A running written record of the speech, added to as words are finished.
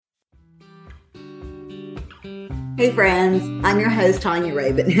Hey friends, I'm your host Tanya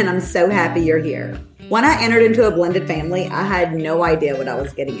Rabin, and I'm so happy you're here. When I entered into a blended family, I had no idea what I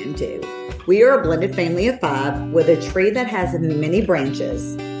was getting into. We are a blended family of 5 with a tree that has many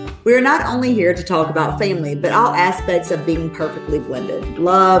branches. We are not only here to talk about family, but all aspects of being perfectly blended: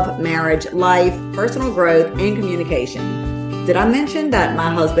 love, marriage, life, personal growth, and communication. Did I mention that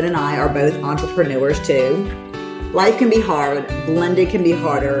my husband and I are both entrepreneurs too? Life can be hard, blended can be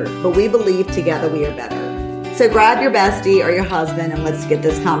harder, but we believe together we are better. So grab your bestie or your husband and let's get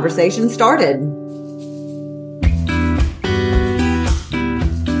this conversation started.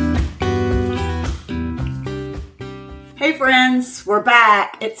 Hey friends, we're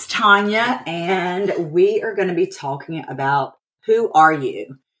back. It's Tanya and we are going to be talking about who are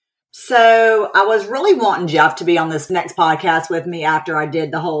you? So I was really wanting Jeff to be on this next podcast with me after I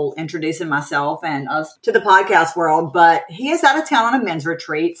did the whole introducing myself and us to the podcast world, but he is out of town on a men's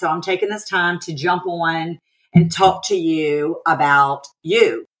retreat. So I'm taking this time to jump on and talk to you about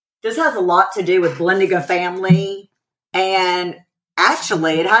you. This has a lot to do with blending a family, and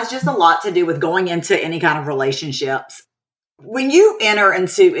actually it has just a lot to do with going into any kind of relationships. When you enter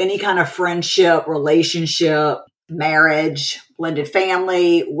into any kind of friendship, relationship, marriage, blended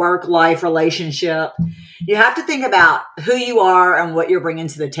family, work-life relationship, you have to think about who you are and what you're bringing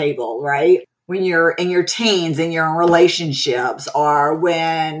to the table, right? When you're in your teens and you're in relationships, or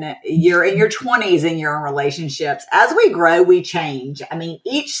when you're in your 20s and you're in relationships. As we grow, we change. I mean,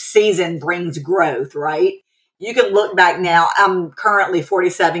 each season brings growth, right? You can look back now. I'm currently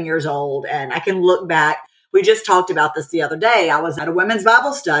 47 years old, and I can look back. We just talked about this the other day. I was at a women's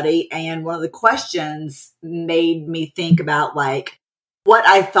Bible study, and one of the questions made me think about like what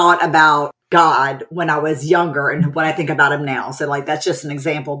I thought about God when I was younger and what I think about him now. So like, that's just an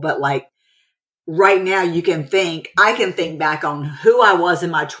example, but like, right now I can think back on who I was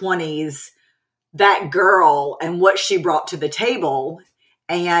in my 20s, that girl and what she brought to the table.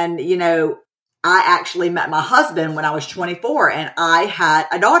 And, you know, I actually met my husband when I was 24 and I had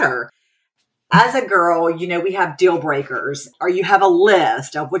a daughter. As a girl, you know, we have deal breakers, or you have a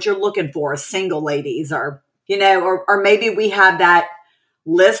list of what you're looking for as single ladies, or, you know, or maybe we have that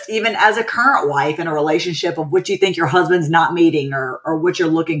list even as a current wife in a relationship of what you think your husband's not meeting or what you're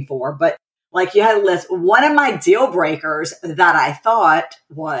looking for. But like, you had a list. One of my deal breakers that I thought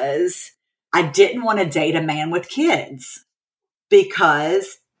was I didn't want to date a man with kids,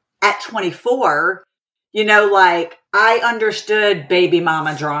 because at 24, you know, like I understood baby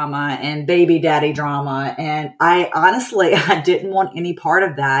mama drama and baby daddy drama. And I didn't want any part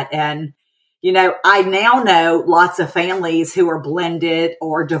of that. And, you know, I now know lots of families who are blended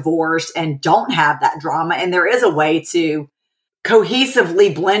or divorced and don't have that drama. And there is a way to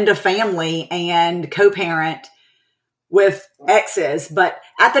cohesively blend a family and co-parent with exes. But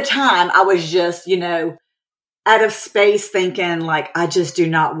at the time I was just, you know, out of space thinking like, I just do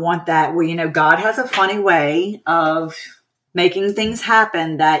not want that. Well, you know, God has a funny way of making things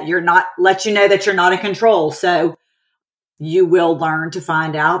happen that let you know that you're not in control. So you will learn to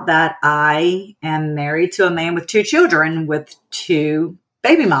find out that I am married to a man with 2 children with 2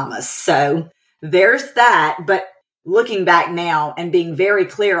 baby mamas. So there's that. But looking back now and being very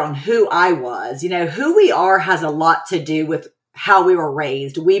clear on who I was, you know, who we are has a lot to do with how we were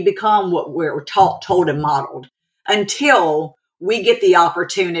raised. We become what we're taught, told, and modeled until we get the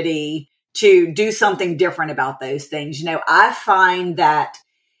opportunity to do something different about those things. You know, I find that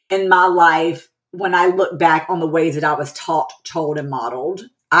in my life, when I look back on the ways that I was taught, told, and modeled,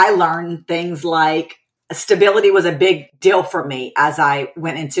 I learned things like stability was a big deal for me as I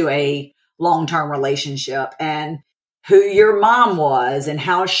went into a long-term relationship, and who your mom was and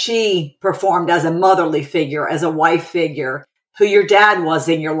how she performed as a motherly figure, as a wife figure, who your dad was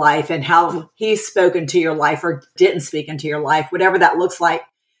in your life and how he's spoken to your life or didn't speak into your life, whatever that looks like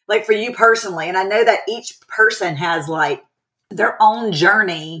for you personally. And I know that each person has like their own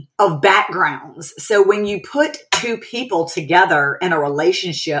journey of backgrounds. So when you put 2 people together in a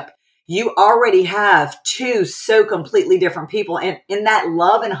relationship, you already have 2 so completely different people. And in that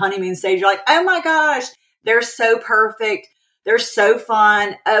love and honeymoon stage, you're like, oh my gosh, they're so perfect. They're so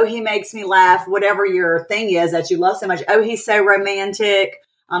fun. Oh, he makes me laugh. Whatever your thing is that you love so much. Oh, he's so romantic.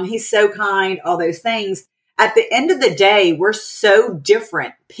 He's so kind. All those things. At the end of the day, we're so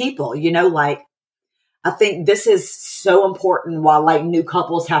different people, you know, like I think this is so important why like new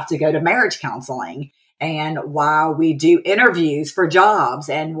couples have to go to marriage counseling, and why we do interviews for jobs,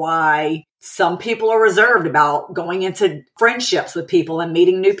 and why some people are reserved about going into friendships with people and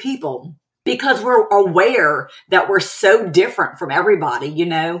meeting new people. Because we're aware that we're so different from everybody, you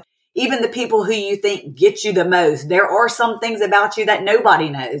know, even the people who you think get you the most. There are some things about you that nobody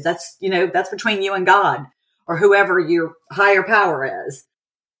knows. That's, you know, that's between you and God. or whoever your higher power is.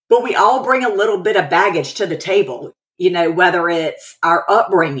 But we all bring a little bit of baggage to the table, whether it's our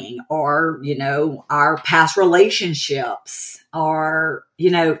upbringing or, our past relationships or,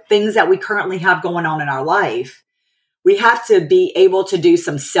 things that we currently have going on in our life. We have to be able to do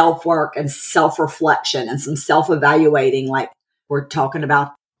some self-work and self-reflection and some self-evaluating. Like we're talking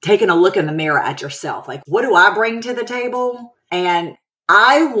about taking a look in the mirror at yourself. Like, what do I bring to the table? And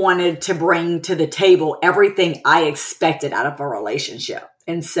I wanted to bring to the table everything I expected out of a relationship.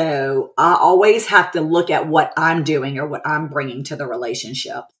 And so I always have to look at what I'm doing or what I'm bringing to the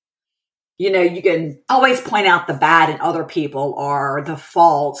relationship. You can always point out the bad in other people or the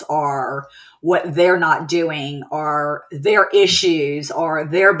faults or what they're not doing or their issues or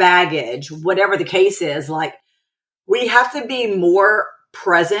their baggage, whatever the case is. Like, we have to be more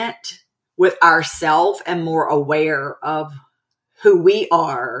present with ourselves and more aware of who we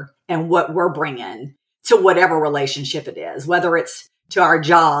are and what we're bringing to whatever relationship it is, whether it's to our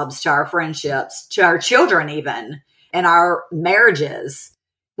jobs, to our friendships, to our children, even, and our marriages.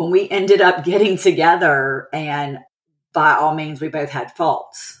 When we ended up getting together, and by all means, we both had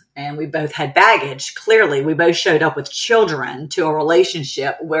faults and we both had baggage. Clearly, we both showed up with children to a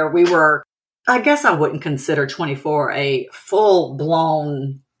relationship where we were, I guess I wouldn't consider 24 a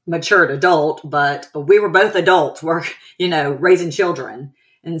full-blown matured adult, but we were both adults, we're, raising children.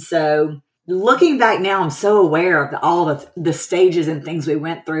 And so looking back now, I'm so aware of all the stages and things we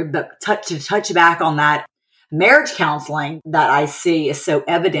went through, but to touch back on that, marriage counseling that I see is so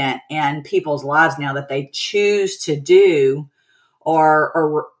evident in people's lives now that they choose to do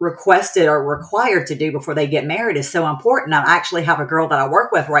or requested or required to do before they get married is so important. I actually have a girl that I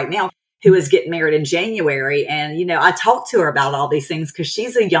work with right now who is getting married in January. And, I talked to her about all these things because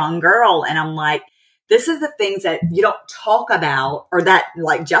she's a young girl. And I'm like, this is the things that you don't talk about, or that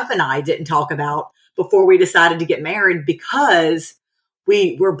like Jeff and I didn't talk about before we decided to get married, because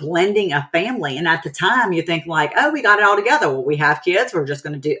we were blending a family. And at the time you think like, oh, we got it all together. Well, we have kids. We're just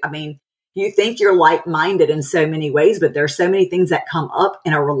going to you think you're like-minded in so many ways, but there's so many things that come up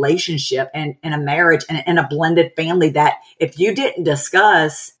in a relationship and in a marriage and in a blended family that if you didn't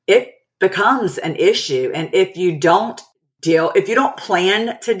discuss, it becomes an issue. And if you don't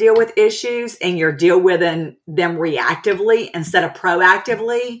plan to deal with issues and you're deal with them reactively instead of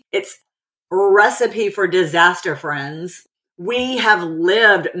proactively, it's a recipe for disaster, friends. We have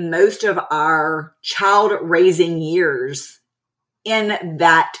lived most of our child raising years in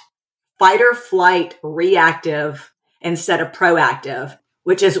that fight or flight reactive instead of proactive,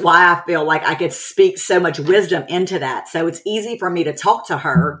 which is why I feel like I could speak so much wisdom into that. So it's easy for me to talk to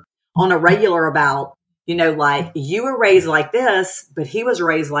her on a regular about, like, you were raised like this, but he was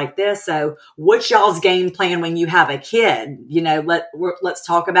raised like this. So what's y'all's game plan when you have a kid? Let's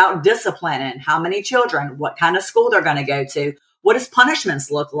talk about discipline and how many children, what kind of school they're going to go to. What does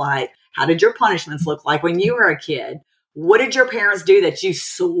punishments look like? How did your punishments look like when you were a kid? What did your parents do that you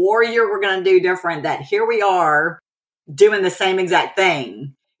swore you were going to do different, that here we are doing the same exact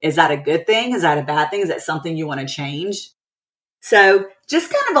thing? Is that a good thing? Is that a bad thing? Is that something you want to change? So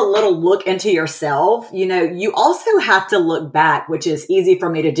just kind of a little look into yourself. You also have to look back, which is easy for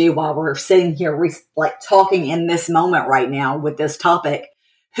me to do while we're sitting here, talking in this moment right now with this topic.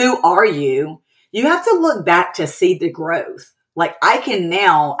 Who are you? You have to look back to see the growth. Like, I can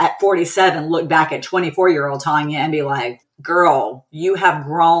now at 47 look back at 24-year-old Tanya and be like, girl, you have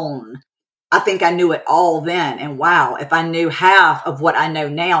grown. I think I knew it all then. And wow, if I knew half of what I know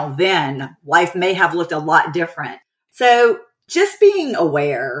now, then life may have looked a lot different. So just being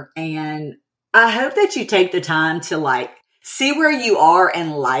aware, and I hope that you take the time to see where you are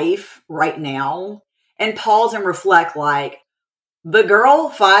in life right now and pause and reflect, the girl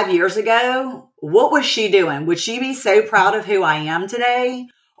 5 years ago, what was she doing? Would she be so proud of who I am today?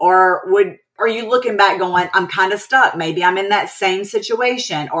 Or are you looking back going, I'm kind of stuck. Maybe I'm in that same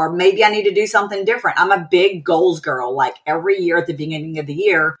situation, or maybe I need to do something different. I'm a big goals girl. Like, every year at the beginning of the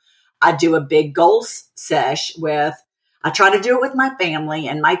year, I do a big goals sesh I try to do it with my family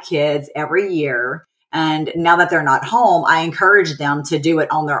and my kids every year. And now that they're not home, I encourage them to do it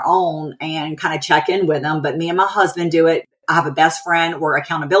on their own and kind of check in with them. But me and my husband do it. I have a best friend. We're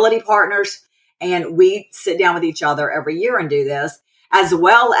accountability partners, and we sit down with each other every year and do this, as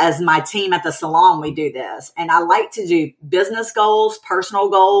well as my team at the salon. We do this. And I like to do business goals, personal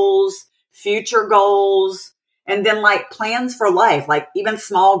goals, future goals, and then plans for life, even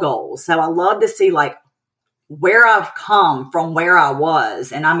small goals. So I love to see where I've come from where I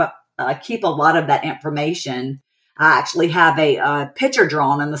was. And I keep a lot of that information. I actually have a picture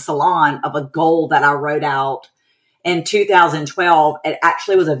drawn in the salon of a goal that I wrote out in 2012, it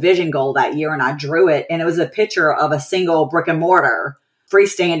actually was a vision goal that year, and I drew it, and it was a picture of a single brick and mortar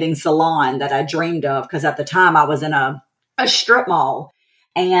freestanding salon that I dreamed of, because at the time I was in a strip mall,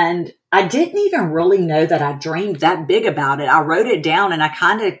 and I didn't even really know that I dreamed that big about it. I wrote it down and I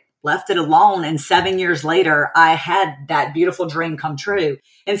kind of left it alone, and 7 years later, I had that beautiful dream come true.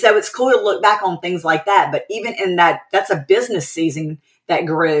 And so it's cool to look back on things like that, but even in that's a business season that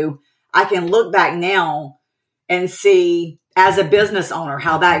grew. I can look back now and see, as a business owner,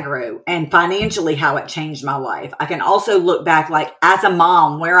 how that grew, and financially how it changed my life. I can also look back, like as a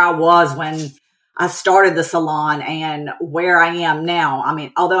mom, where I was when I started the salon and where I am now. I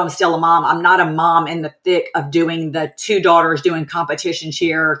mean, although I'm still a mom, I'm not a mom in the thick of doing the 2 daughters doing competition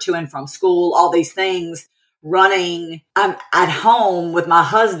cheer to and from school, all these things, running. I'm at home with my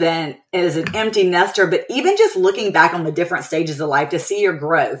husband as an empty nester. But even just looking back on the different stages of life to see your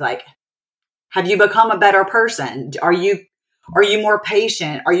growth, like, have you become a better person? Are you more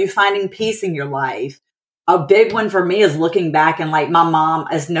patient? Are you finding peace in your life? A big one for me is looking back, and like, my mom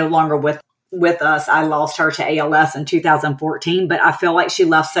is no longer with us. I lost her to ALS in 2014, but I feel like she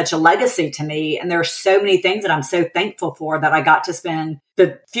left such a legacy to me. And there's so many things that I'm so thankful for, that I got to spend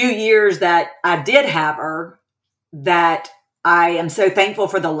the few years that I did have her, that I am so thankful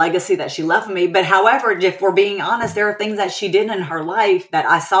for the legacy that she left me. But however, if we're being honest, there are things that she did in her life that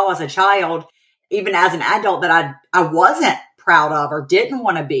I saw as a child, even as an adult, that I wasn't proud of or didn't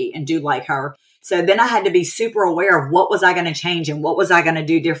want to be and do like her. So then I had to be super aware of what was I going to change and what was I going to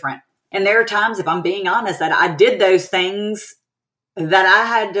do different. And there are times, if I'm being honest, that I did those things that I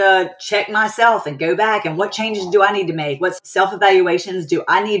had to check myself and go back, and what changes do I need to make? What self-evaluations do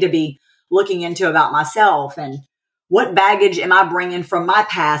I need to be looking into about myself? And what baggage am I bringing from my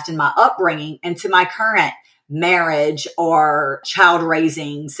past and my upbringing into my current marriage or child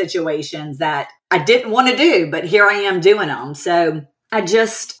raising situations that I didn't want to do, but here I am doing them. So I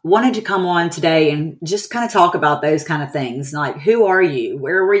just wanted to come on today and just kind of talk about those kind of things. Like, who are you?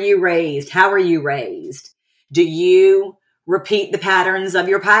 Where were you raised? How were you raised? Do you repeat the patterns of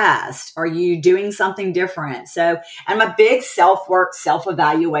your past? Are you doing something different? So I'm a big self-work,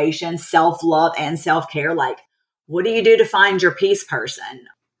 self-evaluation, self-love, and self-care. Like, what do you do to find your peace person?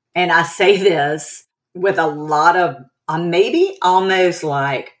 And I say this with a lot of maybe almost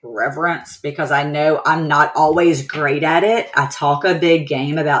like reverence, because I know I'm not always great at it. I talk a big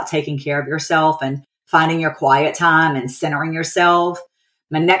game about taking care of yourself and finding your quiet time and centering yourself.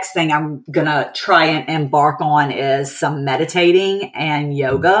 My next thing I'm going to try and embark on is some meditating and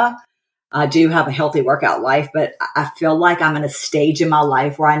yoga. I do have a healthy workout life, but I feel like I'm in a stage in my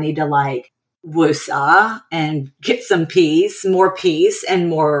life where I need to like woosah and get some peace and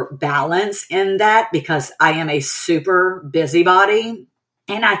more balance in that, because I am a super busybody,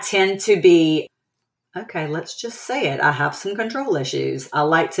 and I tend to be, okay, let's just say it, I have some control issues. I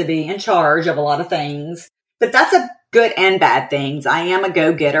like to be in charge of a lot of things, but that's a good and bad things. I am a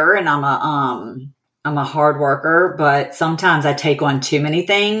go-getter, and I'm a hard worker, but sometimes I take on too many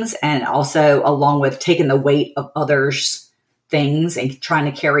things, and also along with taking the weight of others' things and trying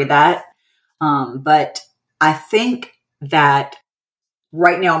to carry that. But I think that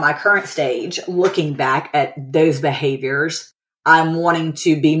right now, in my current stage, looking back at those behaviors, I'm wanting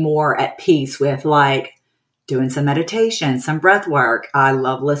to be more at peace with, like, doing some meditation, some breath work. I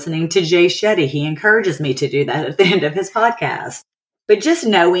love listening to Jay Shetty. He encourages me to do that at the end of his podcast. But just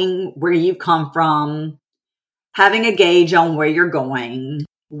knowing where you've come from, having a gauge on where you're going,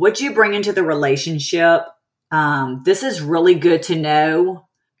 what you bring into the relationship. This is really good to know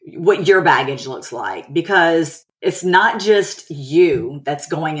what your baggage looks like, because it's not just you that's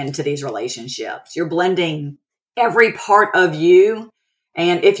going into these relationships. You're blending every part of you.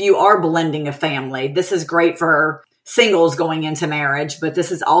 And if you are blending a family, this is great for singles going into marriage, but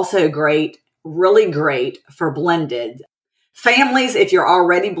this is also great, really great for blended families. If you're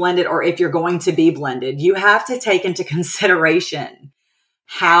already blended, or if you're going to be blended, you have to take into consideration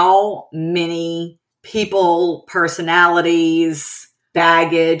how many people, personalities,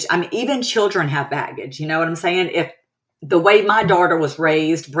 baggage. I mean, even children have baggage. You know what I'm saying? If the way my daughter was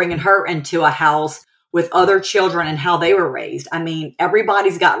raised, bringing her into a house with other children and how they were raised, I mean,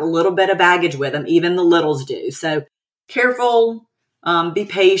 everybody's got a little bit of baggage with them. Even the littles do. So careful, be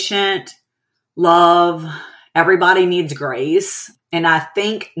patient, love. Everybody needs grace. And I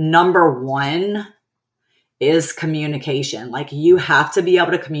think number one is communication. Like, you have to be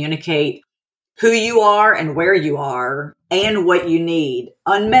able to communicate who you are and where you are and what you need.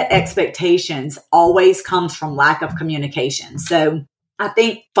 Unmet expectations always comes from lack of communication. So I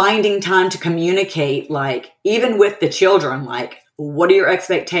think finding time to communicate, like even with the children, like What are your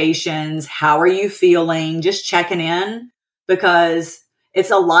expectations? How are you feeling? Just checking in, because it's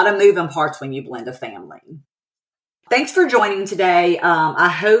a lot of moving parts when you blend a family. Thanks for joining today. I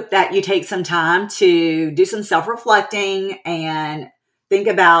hope that you take some time to do some self-reflecting and think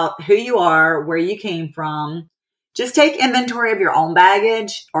about who you are, where you came from. Just take inventory of your own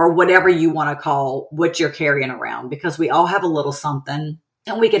baggage, or whatever you want to call what you're carrying around, because we all have a little something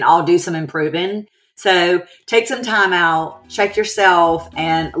and we can all do some improving. So take some time out, check yourself,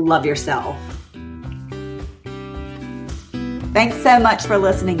 and love yourself. Thanks so much for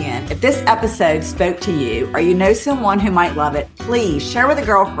listening in. If this episode spoke to you, or you know someone who might love it, please share with a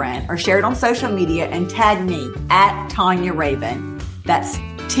girlfriend or share it on social media and tag me at Tanya Raybon. That's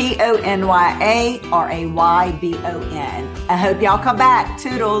TonyAraybon. I hope y'all come back.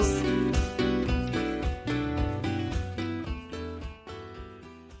 Toodles.